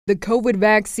The COVID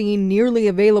vaccine nearly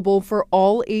available for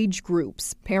all age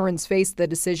groups. Parents face the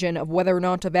decision of whether or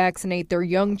not to vaccinate their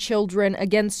young children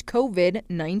against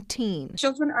COVID-19.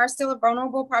 Children are still a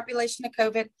vulnerable population to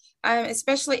COVID,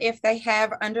 especially if they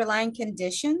have underlying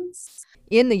conditions.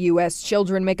 In the U.S.,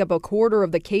 children make up a quarter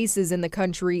of the cases in the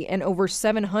country, and over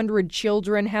 700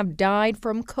 children have died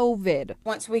from COVID.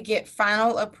 Once we get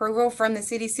final approval from the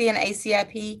CDC and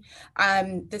ACIP,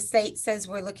 the state says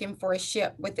we're looking for a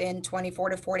ship within 24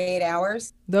 to 48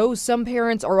 hours. Though some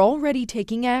parents are already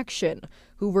taking action.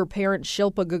 Hoover parent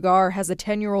Shilpa Gaggar has a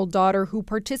 10-year-old daughter who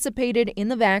participated in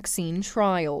the vaccine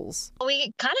trials.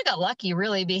 We kind of got lucky,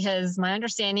 really, because my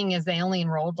understanding is they only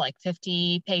enrolled like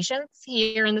 50 patients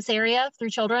here in this area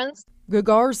through Children's.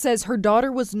 Gaggar says her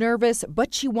daughter was nervous,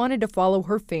 but she wanted to follow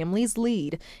her family's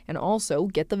lead and also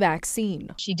get the vaccine.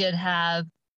 She did have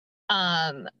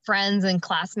friends and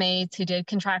classmates who did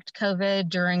contract COVID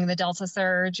during the Delta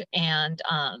surge, and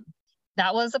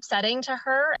that was upsetting to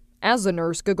her. As a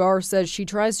nurse, Gaggar says she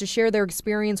tries to share their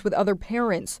experience with other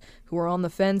parents who are on the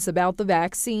fence about the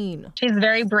vaccine. She's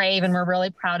very brave, and we're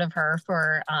really proud of her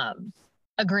for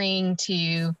agreeing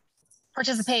to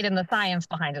participate in the science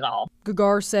behind it all.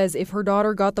 Gaggar says if her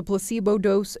daughter got the placebo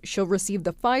dose, she'll receive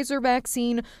the Pfizer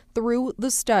vaccine through the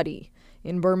study.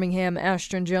 In Birmingham,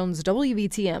 Ashton Jones,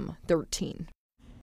 WVTM 13.